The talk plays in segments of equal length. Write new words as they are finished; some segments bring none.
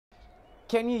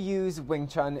Can you use Wing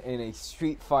Chun in a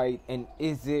street fight, and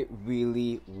is it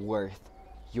really worth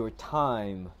your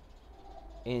time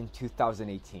in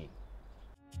 2018?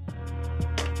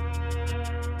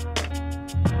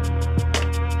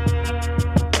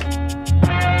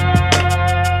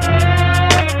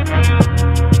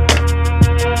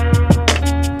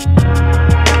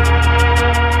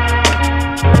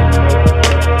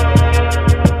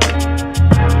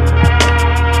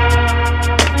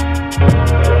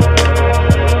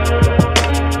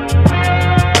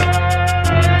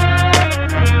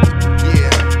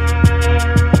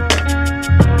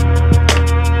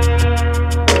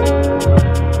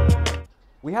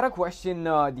 We had a question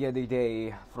the other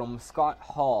day from Scott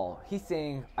Hall. He's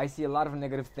saying, I see a lot of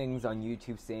negative things on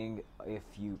YouTube saying if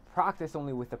you practice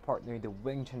only with a partner the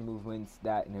Wing Chun movements,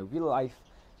 that in a real life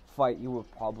fight you will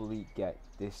probably get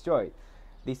destroyed.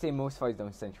 They say most fights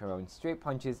don't center around straight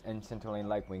punches and centerline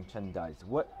like Wing Chun does.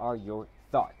 What are your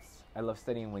thoughts? I love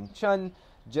studying Wing Chun,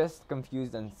 just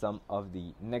confused on some of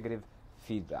the negative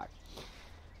feedback.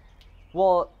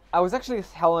 Well, I was actually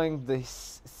telling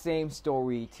this same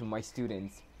story to my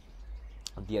students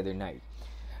the other night.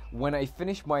 When I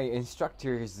finished my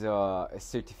instructor's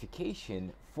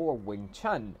certification for Wing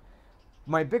Chun,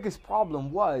 my biggest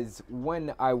problem was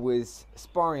when I was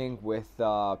sparring with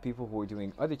people who were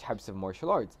doing other types of martial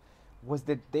arts, was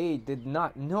that they did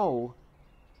not know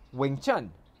Wing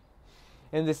Chun.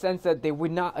 In the sense that they were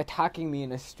not attacking me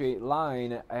in a straight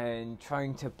line and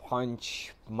trying to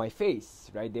punch my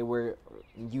face, right? They were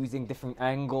using different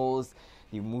angles,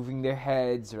 they were moving their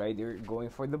heads, right? They were going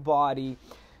for the body.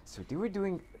 So they were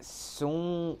doing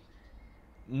so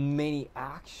many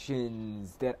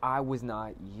actions that I was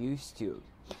not used to.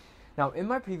 Now, in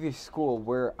my previous school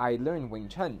where I learned Wing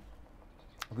Chun,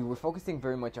 we were focusing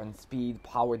very much on speed,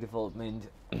 power development,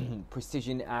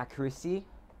 precision, accuracy,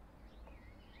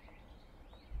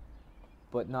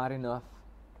 but not enough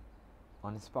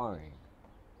on sparring.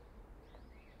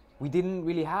 We didn't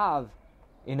really have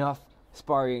enough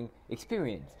sparring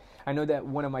experience. I know that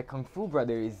one of my Kung Fu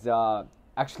brothers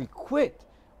actually quit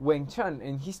Wing Chun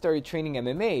and he started training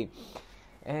MMA.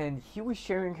 And he was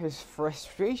sharing his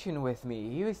frustration with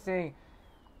me. He was saying,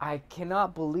 I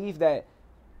cannot believe that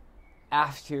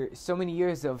after so many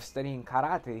years of studying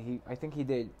karate, I think he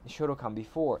did Shotokan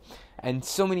before, and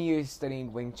so many years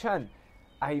studying Wing Chun,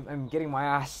 I'm getting my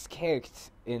ass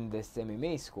kicked in this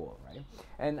MMA school, right?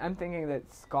 And I'm thinking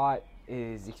that Scott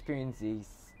is experiencing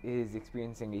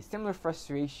a similar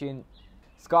frustration.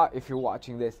 Scott, if you're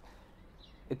watching this,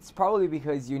 it's probably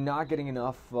because you're not getting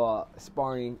enough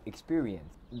sparring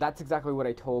experience. That's exactly what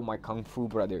I told my Kung Fu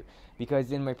brother,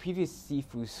 because in my previous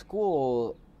Sifu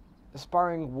school,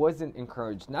 sparring wasn't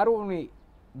encouraged. Not only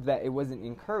that it wasn't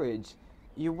encouraged,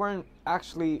 you weren't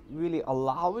actually really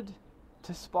allowed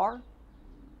to spar.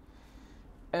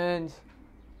 And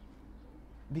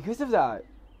because of that,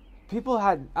 people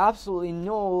had absolutely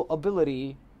no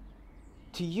ability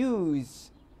to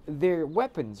use their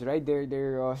weapons, right?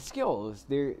 Their skills,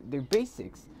 their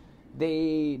basics.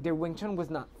 Their Wing Chun was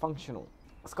not functional.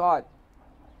 Scott,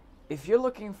 if you're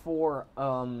looking for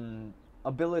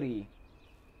ability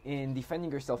in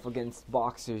defending yourself against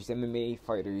boxers, MMA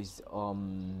fighters,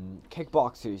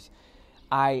 kickboxers,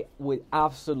 I would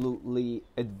absolutely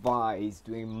advise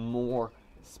doing more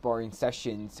sparring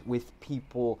sessions with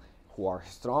people who are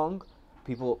strong,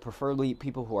 preferably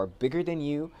people who are bigger than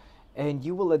you, and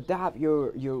you will adapt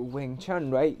your Wing Chun,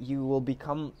 right? You will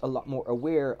become a lot more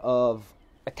aware of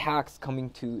attacks coming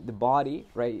to the body,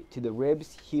 right? To the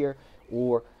ribs here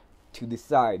or to the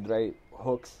side, right?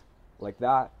 Hooks like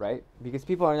that, right? Because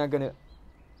people are not gonna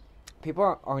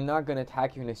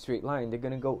attack you in a straight line. They're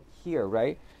gonna go here,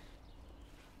 right?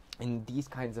 In these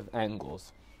kinds of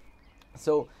angles.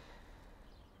 So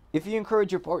if you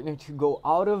encourage your partner to go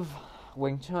out of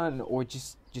Wing Chun or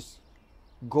just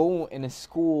go in a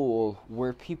school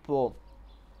where people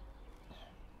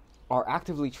are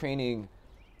actively training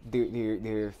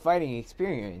their fighting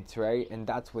experience, right? And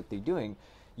that's what they're doing.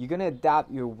 You're going to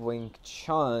adapt your Wing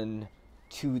Chun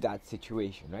to that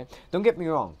situation, right? Don't get me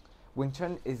wrong. Wing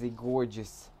Chun is a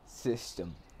gorgeous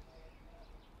system.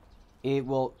 It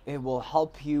will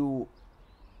help you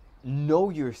know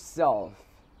yourself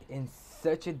in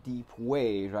such a deep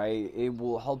way, right? It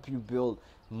will help you build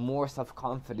more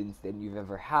self-confidence than you've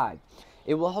ever had.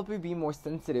 It will help you be more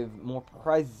sensitive, more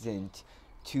present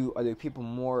to other people,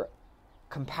 more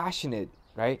compassionate,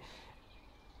 right?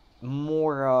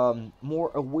 More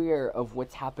aware of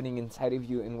what's happening inside of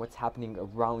you and what's happening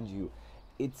around you.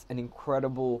 It's an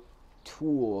incredible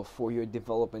tool for your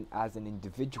development as an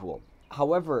individual.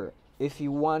 However, if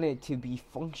you want it to be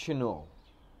functional,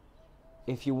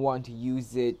 if you want to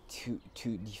use it to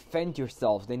defend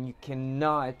yourself, then you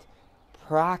cannot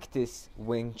practice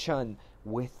Wing Chun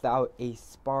without a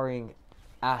sparring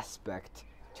aspect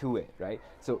to it, right?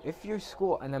 So if your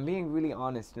school, and I'm being really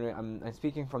honest, right? I'm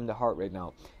speaking from the heart right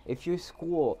now. If your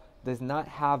school does not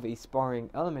have a sparring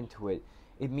element to it,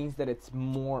 it means that it's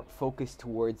more focused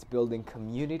towards building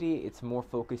community. It's more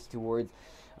focused towards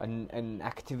an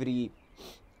activity,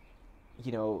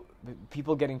 you know,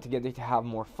 people getting together to have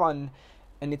more fun,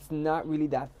 and it's not really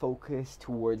that focused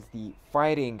towards the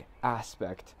fighting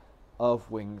aspect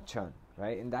of Wing Chun,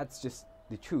 right? And that's just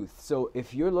the truth. So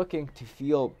if you're looking to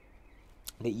feel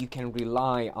that you can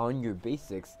rely on your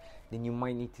basics, then you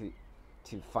might need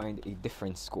to find a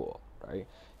different school, right,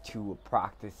 to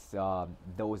practice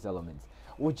those elements,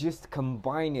 or just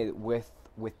combine it with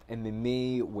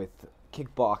MMA, with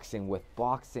kickboxing, with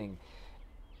boxing,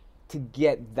 to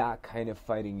get that kind of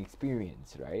fighting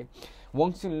experience, right?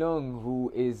 Wang Sun Leung,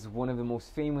 who is one of the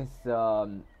most famous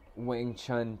Wing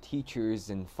Chun teachers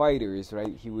and fighters,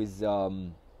 right? He was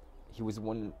one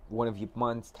of Yip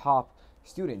Man's top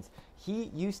students.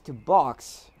 He used to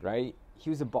box, right? He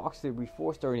was a boxer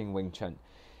before starting Wing Chun,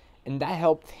 and that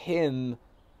helped him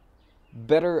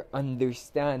better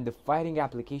understand the fighting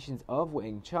applications of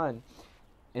Wing Chun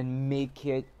and make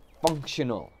it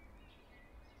functional,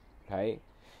 right?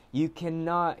 You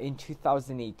cannot in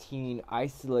 2018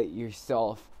 isolate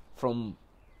yourself from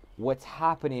what's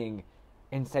happening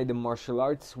inside the martial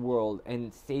arts world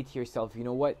and say to yourself, you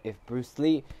know what, if Bruce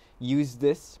Lee used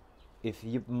this, if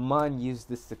Yip Man used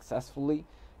this successfully,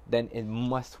 then it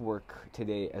must work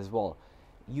today as well.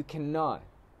 You cannot,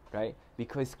 right?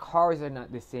 Because cars are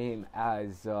not the same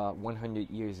as 100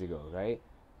 years ago, right?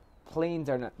 Planes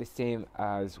are not the same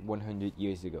as 100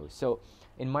 years ago. So,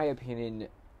 in my opinion,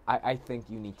 I think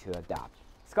you need to adapt.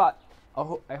 Scott,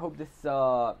 I hope this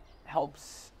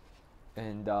helps,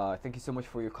 and thank you so much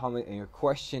for your comment and your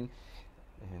question,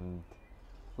 and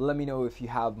let me know if you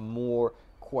have more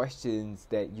questions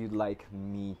that you'd like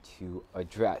me to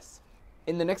address.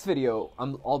 In the next video,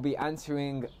 I'll be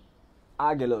answering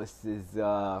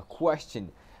Aguilos's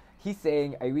question. He's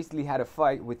saying, I recently had a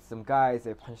fight with some guys.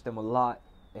 I punched them a lot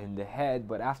in the head,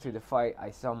 but after the fight,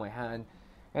 I saw my hand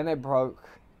and I broke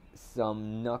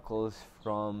some knuckles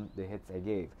from the hits I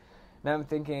gave. Now I'm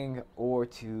thinking or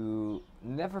to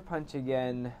never punch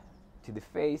again to the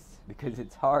face because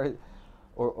it's hard,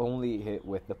 or only hit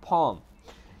with the palm.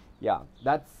 Yeah,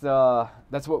 that's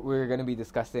what we're going to be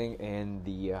discussing in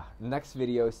the next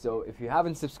video. So if you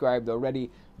haven't subscribed already,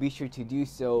 be sure to do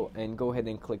so and go ahead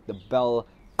and click the bell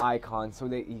icon so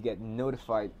that you get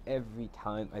notified every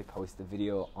time I post a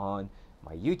video on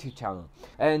my YouTube channel.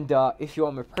 And if you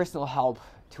want my personal help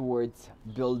towards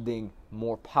building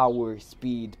more power,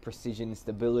 speed, precision,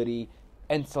 stability,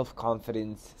 and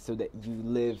self-confidence so that you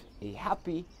live a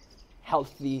happy,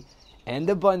 healthy, and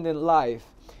abundant life,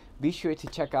 be sure to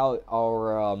check out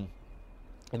our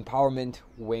Empowerment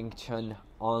Wing Chun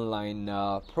online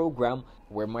program,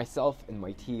 where myself and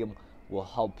my team will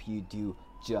help you do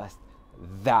just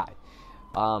that.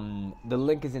 The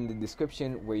link is in the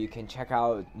description, where you can check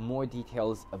out more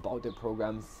details about the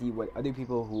program, see what other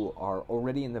people who are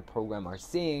already in the program are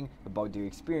saying about their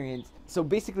experience. So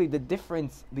basically, the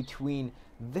difference between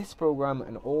this program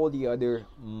and all the other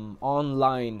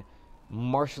online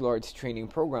martial arts training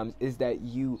programs is that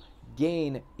you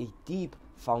gain a deep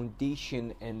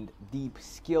foundation and deep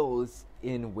skills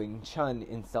in Wing Chun,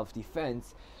 in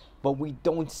self-defense, but we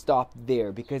don't stop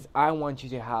there, because I want you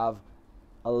to have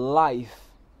a life,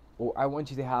 or I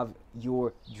want you to have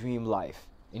your dream life.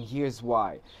 And here's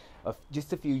why.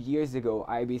 Just a few years ago,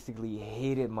 I basically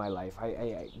hated my life.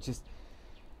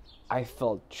 I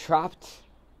felt trapped.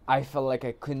 I felt like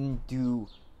I couldn't do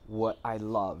what I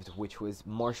loved, which was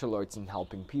martial arts and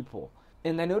helping people.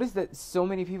 And I noticed that so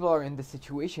many people are in the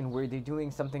situation where they're doing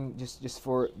something just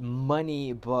for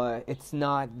money, but it's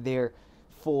not their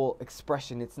full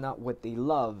expression. It's not what they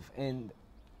love. And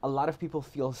a lot of people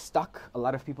feel stuck. A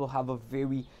lot of people have a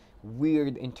very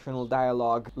weird internal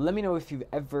dialogue. Let me know if you've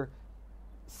ever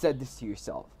said this to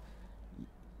yourself.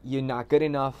 You're not good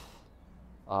enough.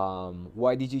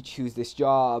 Why did you choose this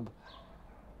job?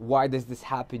 Why does this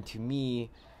happen to me?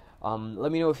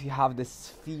 Let me know if you have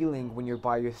this feeling when you're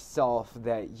by yourself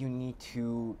that you need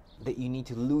to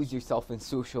lose yourself in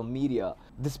social media.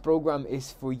 This program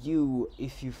is for you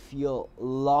if you feel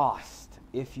lost,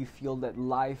 if you feel that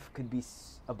life could be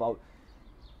about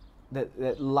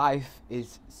that life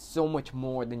is so much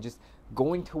more than just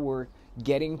going to work,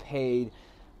 getting paid,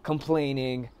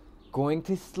 complaining, going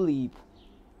to sleep,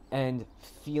 and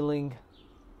feeling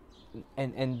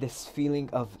and this feeling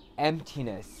of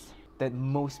emptiness. that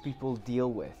most people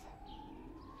deal with.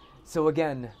 So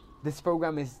again, this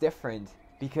program is different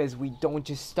because we don't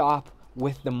just stop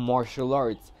with the martial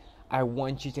arts. I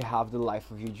want you to have the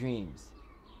life of your dreams.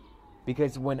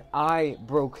 Because when I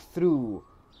broke through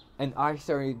and I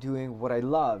started doing what I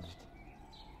loved,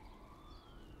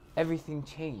 everything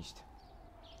changed.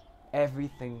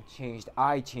 Everything changed.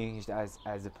 I changed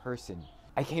as a person.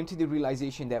 I came to the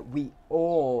realization that we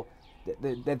all,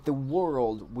 that the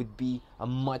world would be a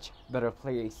much better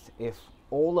place if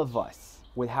all of us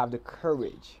would have the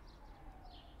courage,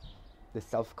 the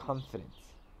self-confidence,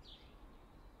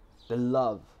 the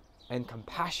love and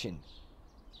compassion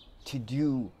to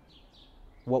do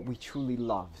what we truly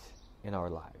loved in our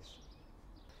lives.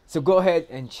 So go ahead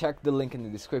and check the link in the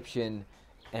description,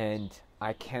 and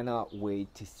I cannot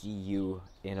wait to see you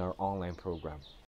in our online program.